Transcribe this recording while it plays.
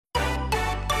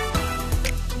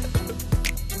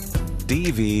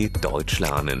DW Deutsch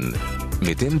lernen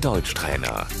mit dem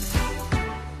Deutschtrainer.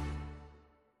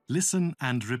 Listen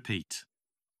and repeat.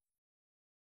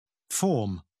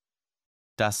 Form,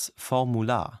 Das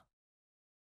Formular.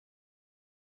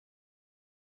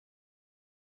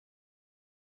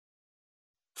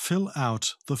 fill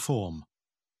out the form.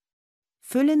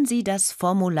 Füllen Sie das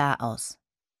Formular aus.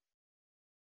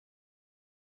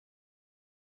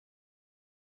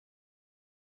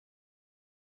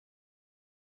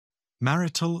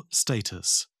 Marital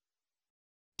status,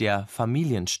 Der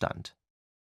Familienstand.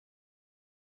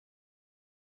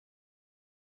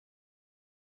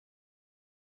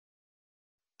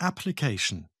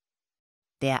 application,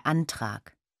 Der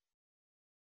Antrag.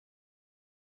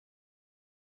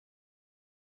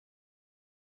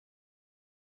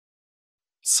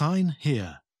 sign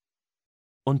here,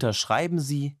 Unterschreiben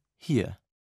Sie hier.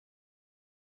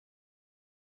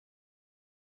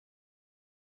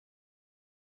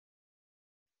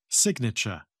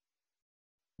 signature,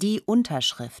 Die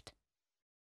Unterschrift.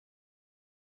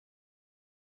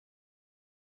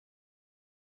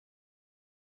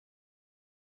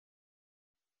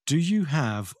 do you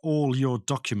have all your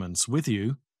documents with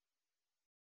you?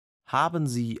 Haben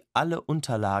Sie alle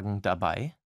Unterlagen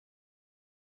dabei?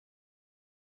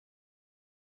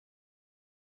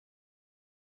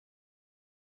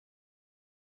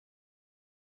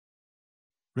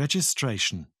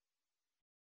 Registration,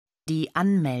 Die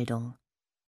Anmeldung.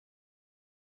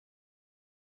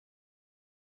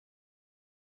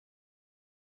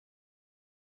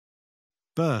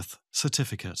 birth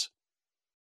certificate,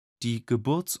 Die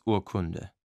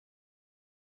Geburtsurkunde.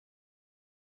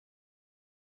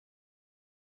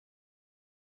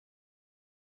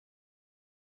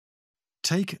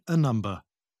 take a number,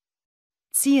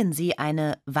 Ziehen Sie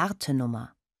eine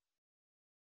Wartenummer.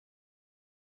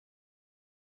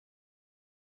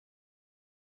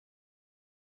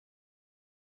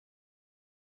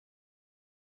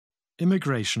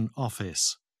 immigration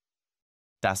office,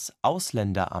 Das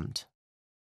Ausländeramt.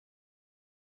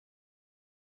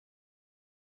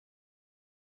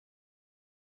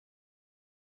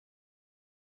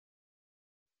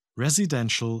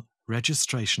 residential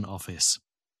registration office,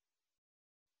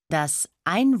 Das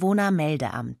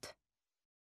Einwohnermeldeamt.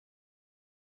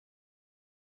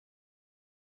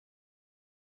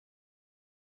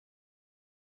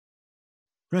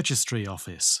 registry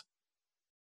office,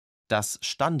 Das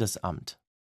Standesamt.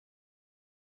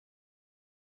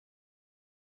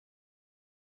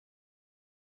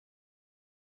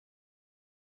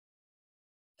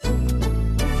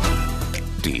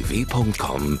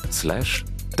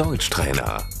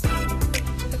 dw.com/Deutschtrainer